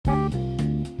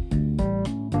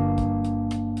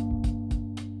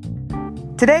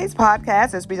Today's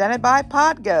podcast is presented by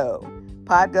Podgo.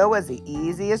 Podgo is the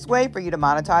easiest way for you to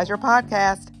monetize your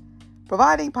podcast,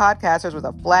 providing podcasters with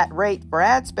a flat rate for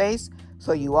ad space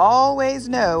so you always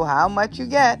know how much you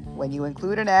get when you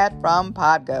include an ad from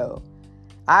Podgo.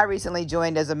 I recently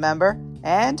joined as a member,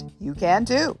 and you can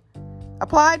too.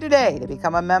 Apply today to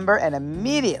become a member and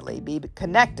immediately be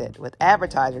connected with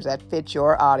advertisers that fit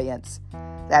your audience.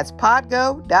 That's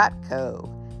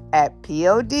podgo.co at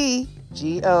podgo.co.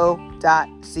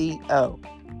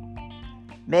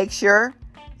 Make sure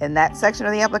in that section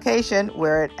of the application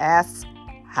where it asks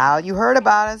how you heard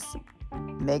about us,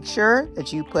 make sure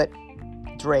that you put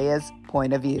Drea's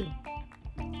point of view.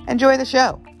 Enjoy the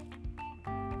show.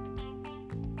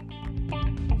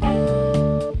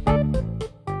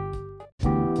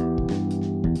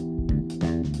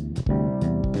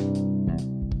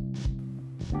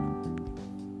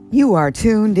 You are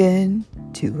tuned in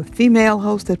to a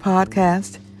female-hosted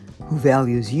podcast who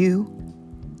values you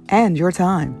and your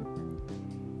time.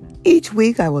 Each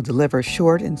week, I will deliver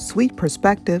short and sweet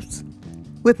perspectives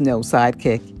with no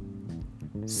sidekick.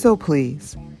 So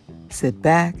please, sit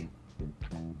back,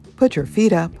 put your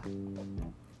feet up,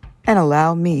 and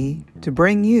allow me to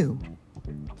bring you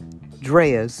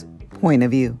Drea's point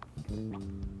of view.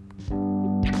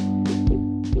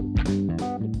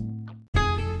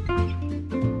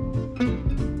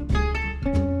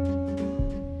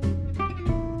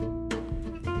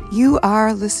 You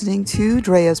are listening to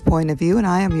Drea's Point of View, and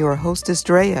I am your hostess,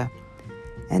 Drea.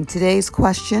 And today's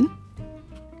question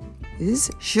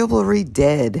is chivalry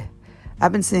dead?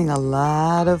 I've been seeing a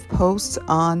lot of posts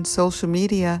on social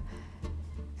media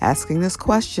asking this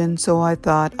question, so I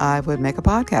thought I would make a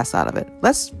podcast out of it.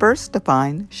 Let's first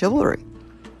define chivalry.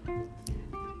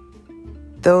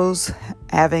 Those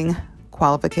having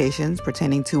qualifications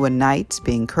pertaining to a knight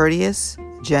being courteous,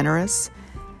 generous,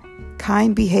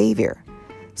 kind behavior.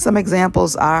 Some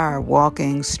examples are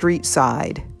walking street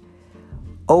side,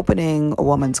 opening a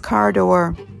woman's car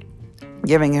door,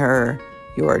 giving her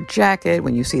your jacket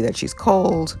when you see that she's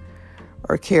cold,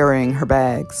 or carrying her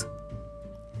bags.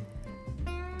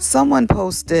 Someone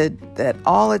posted that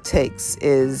all it takes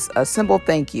is a simple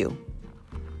thank you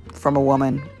from a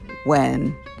woman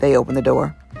when they open the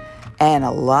door. And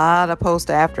a lot of posts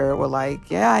after were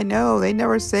like, yeah, I know, they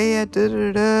never say it,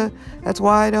 da-da-da-da. That's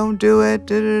why I don't do it,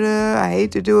 da-da-da. I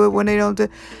hate to do it when they don't do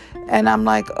it. And I'm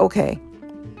like, okay,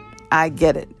 I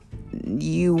get it.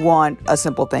 You want a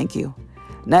simple thank you.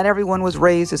 Not everyone was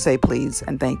raised to say please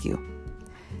and thank you.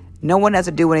 No one has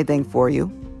to do anything for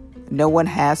you. No one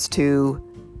has to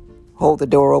hold the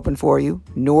door open for you,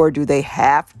 nor do they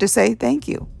have to say thank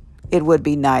you. It would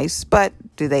be nice, but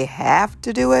do they have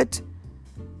to do it?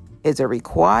 Is it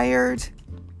required?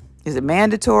 Is it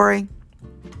mandatory?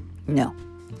 No.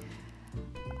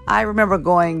 I remember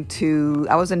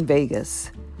I was in Vegas,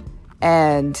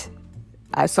 and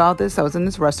I was in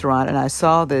this restaurant, and I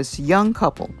saw this young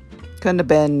couple, couldn't have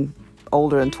been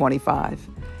older than 25.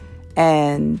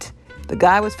 And the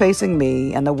guy was facing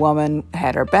me, and the woman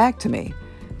had her back to me.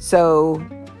 So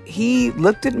he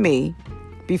looked at me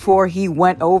before he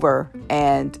went over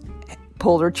and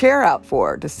pulled her chair out for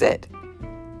her to sit.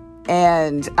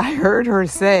 And I heard her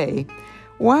say,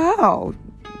 wow,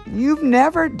 you've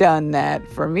never done that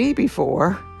for me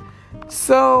before.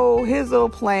 So his little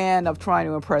plan of trying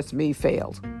to impress me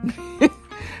failed.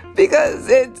 Because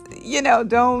it's,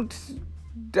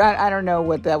 I don't know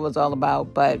what that was all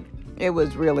about, but it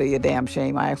was really a damn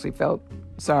shame. I actually felt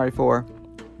sorry for her.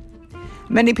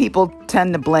 Many people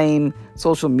tend to blame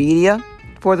social media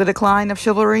for the decline of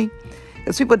chivalry,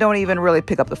 because people don't even really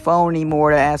pick up the phone anymore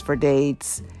to ask for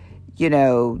dates.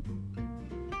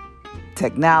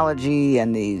 Technology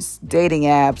and these dating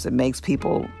apps, it makes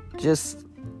people just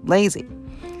lazy.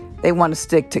 They want to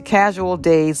stick to casual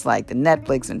dates like the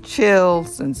Netflix and chill,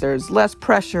 since there's less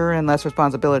pressure and less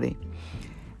responsibility.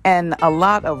 And a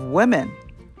lot of women,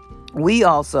 we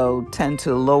also tend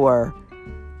to lower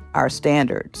our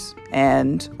standards,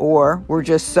 or we're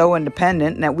just so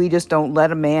independent that we just don't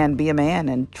let a man be a man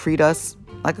and treat us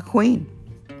like a queen.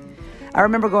 I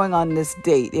remember going on this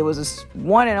date. It was this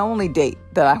one and only date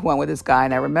that I went with this guy.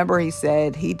 And I remember he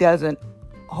said he doesn't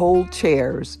hold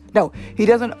chairs. No, he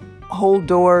doesn't hold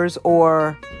doors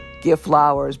or give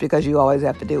flowers because you always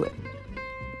have to do it.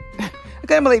 I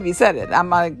couldn't believe he said it. I'm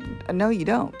like, no, you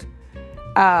don't.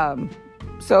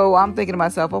 So I'm thinking to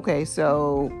myself, okay,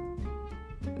 so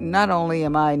not only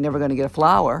am I never going to get a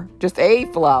flower, just a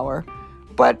flower,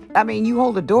 but you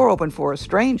hold the door open for a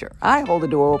stranger. I hold the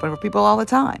door open for people all the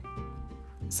time.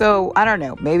 So I don't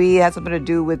know. Maybe it has something to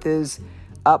do with his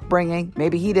upbringing.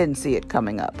 Maybe he didn't see it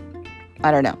coming up.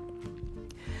 I don't know.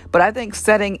 But I think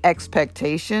setting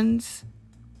expectations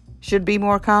should be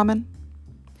more common.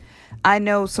 I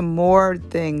know some more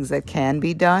things that can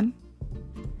be done.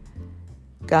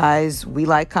 Guys, we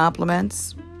like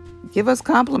compliments. Give us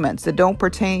compliments that don't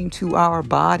pertain to our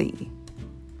body.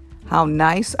 How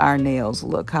nice our nails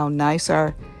look, how nice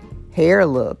our hair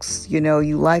looks.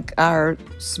 You like our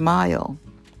smile.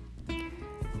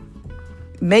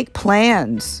 Make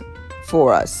plans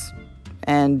for us.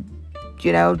 And,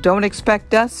 don't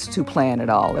expect us to plan it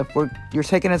all. If you're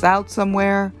taking us out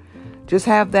somewhere, just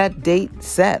have that date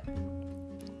set.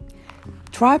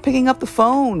 Try picking up the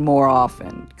phone more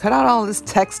often. Cut out all this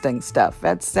texting stuff.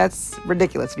 That's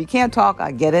ridiculous. If you can't talk,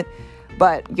 I get it.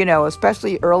 But,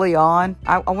 especially early on,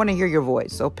 I want to hear your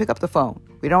voice. So pick up the phone.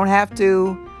 We don't have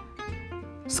to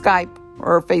Skype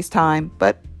or FaceTime,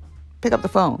 but pick up the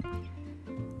phone.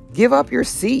 Give up your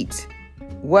seat,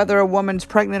 whether a woman's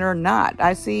pregnant or not.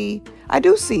 I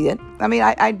do see it.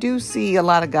 I do see a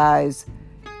lot of guys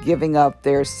giving up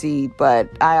their seat, but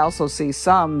I also see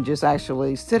some just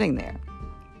actually sitting there.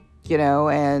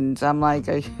 And I'm like,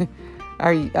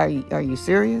 are you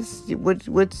serious?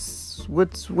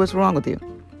 What's wrong with you?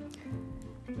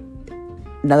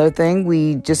 Another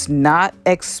thing,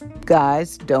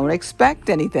 guys don't expect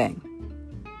anything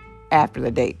after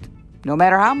the date, no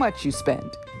matter how much you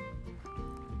spend.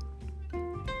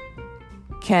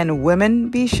 Can women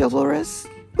be chivalrous?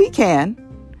 We can.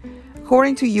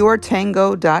 According to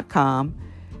yourtango.com,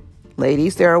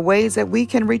 ladies, there are ways that we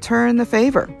can return the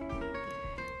favor.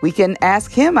 We can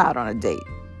ask him out on a date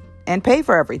and pay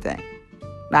for everything.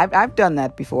 I've done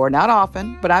that before, not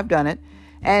often, but I've done it.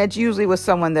 And it's usually with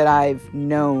someone that I've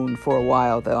known for a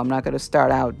while, though. I'm not going to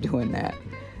start out doing that.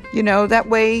 That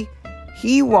way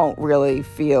he won't really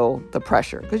feel the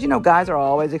pressure. Because, guys are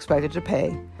always expected to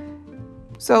pay.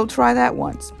 So try that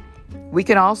once. We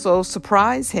can also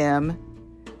surprise him,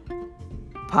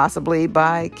 possibly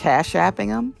by cash apping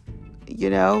him,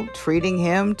 treating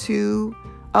him to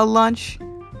a lunch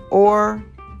or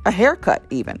a haircut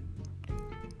even.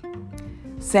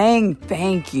 Saying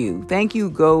thank you. Thank you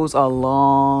goes a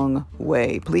long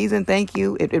way. Please and thank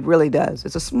you. It really does.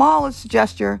 It's the smallest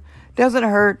gesture. Doesn't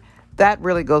hurt. That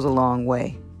really goes a long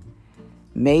way.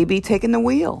 Maybe taking the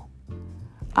wheel.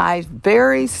 I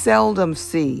very seldom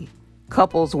see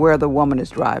couples where the woman is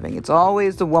driving. It's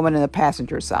always the woman in the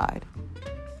passenger side.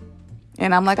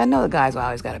 And I'm like, I know the guy's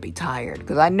always got to be tired.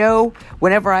 Because I know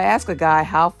whenever I ask a guy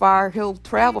how far he'll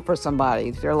travel for somebody,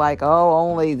 they're like,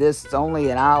 only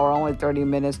an hour, only 30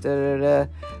 minutes,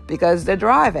 because they're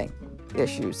driving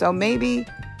issues. So maybe,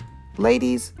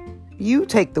 ladies, you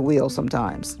take the wheel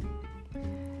sometimes.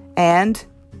 And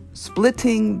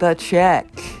splitting the check.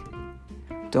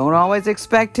 Don't always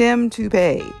expect him to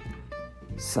pay.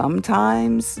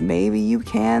 Sometimes maybe you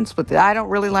can split it. I don't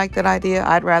really like that idea.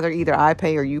 I'd rather either I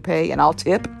pay or you pay and I'll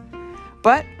tip.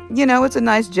 But, it's a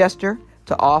nice gesture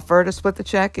to offer to split the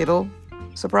check. It'll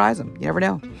surprise them. You never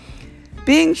know.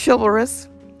 Being chivalrous,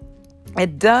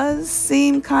 it does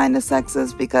seem kind of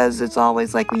sexist because it's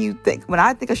always like when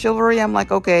I think of chivalry, I'm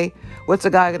like, okay, what's a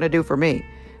guy going to do for me?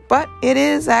 But it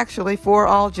is actually for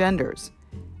all genders.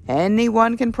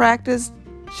 Anyone can practice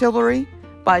chivalry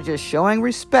by just showing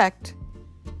respect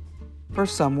for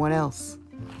someone else.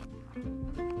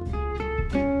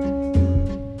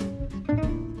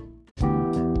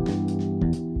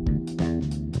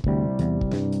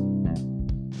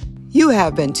 You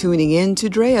have been tuning in to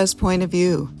Drea's Point of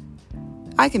View.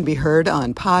 I can be heard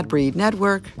on Podbreed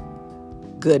Network,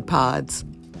 Good Pods,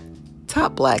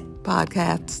 Top Black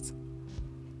Podcasts,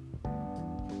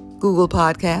 Google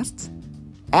Podcasts,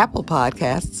 Apple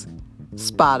Podcasts,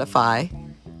 Spotify,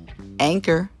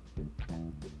 Anchor,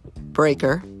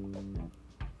 Breaker,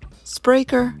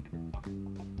 Spreaker,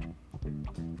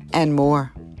 and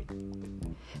more.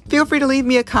 Feel free to leave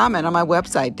me a comment on my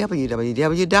website,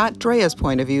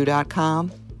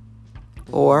 www.dreaspointofview.com,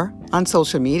 or on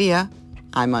social media.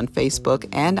 I'm on Facebook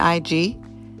and IG,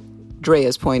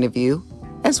 Drea's Point of View,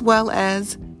 as well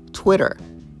as Twitter,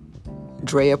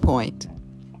 Drea Point.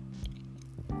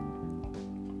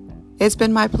 It's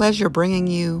been my pleasure bringing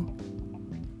you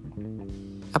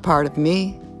a part of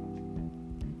me,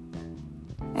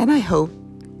 and I hope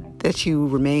that you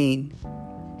remain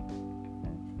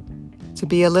to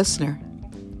be a listener.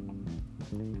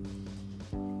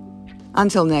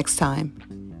 Until next time,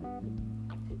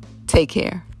 take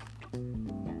care.